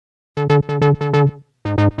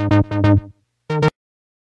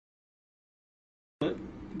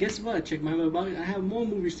guess what? Check my mailbox. I have more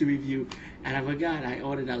movies to review, and I forgot I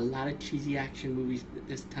ordered a lot of cheesy action movies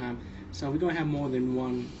this time. So we're gonna have more than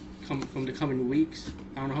one come from the coming weeks.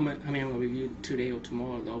 I don't know how many I'm gonna review today or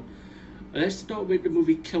tomorrow though. Let's start with the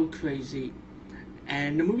movie Kill Crazy.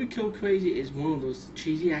 And the movie Kill Crazy is one of those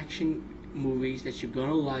cheesy action movies that you're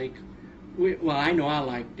gonna like. Well, I know I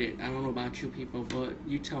liked it. I don't know about you people, but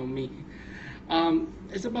you tell me.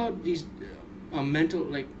 It's about these mental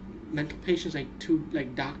patients, like two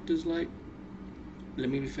like doctors, like, let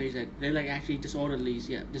me rephrase that. They're like actually disorderlies,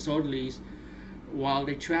 yeah, disorderlies. While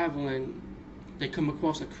they're traveling, they come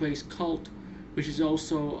across a crazed cult, which is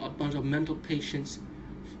also a bunch of mental patients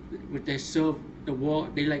with their serve the war.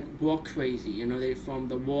 They like war crazy, you know. They're from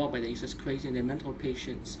the war, but they're just crazy and they're mental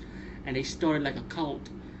patients, and they started like a cult.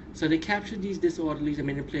 So they captured these disorderlies and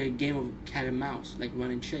made them play a game of cat and mouse, like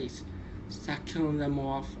run and chase. Start killing them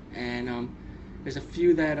off, and there's a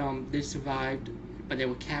few that they survived, but they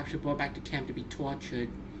were captured, brought back to camp to be tortured,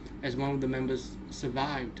 as one of the members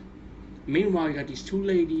survived. Meanwhile, you got these two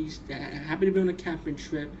ladies that happen to be on a camping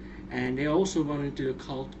trip, and they also run into the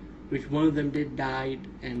cult, which one of them did died,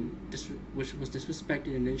 and which was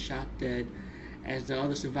disrespected and then shot dead, as the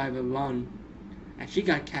other survivor run, and she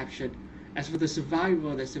got captured. As for the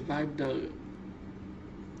survivor that survived the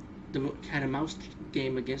cat and mouse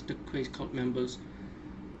game against the crazy cult members,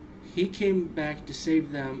 he came back to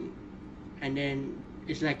save them, and then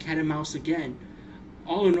it's like cat and mouse again.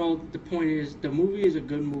 All in all, the point is the movie is a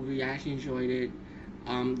good movie. I actually enjoyed it.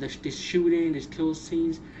 There's shooting, there's kill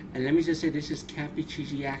scenes, and let me just say, this is campy,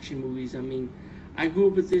 cheesy action movies. I mean, I grew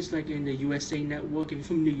up with this like in the USA Network. If you're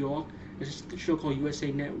from New York, there's a show called USA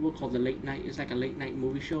Network called The Late Night. It's like a late night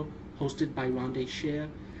movie show hosted by Rondé Share.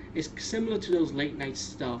 It's similar to those late night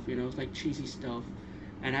stuff, you know. It's like cheesy stuff,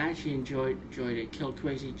 and I actually enjoyed it. Kill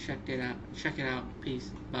Crazy, check it out.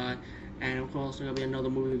 Peace, bye. And of course, there'll be another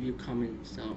movie review coming. So.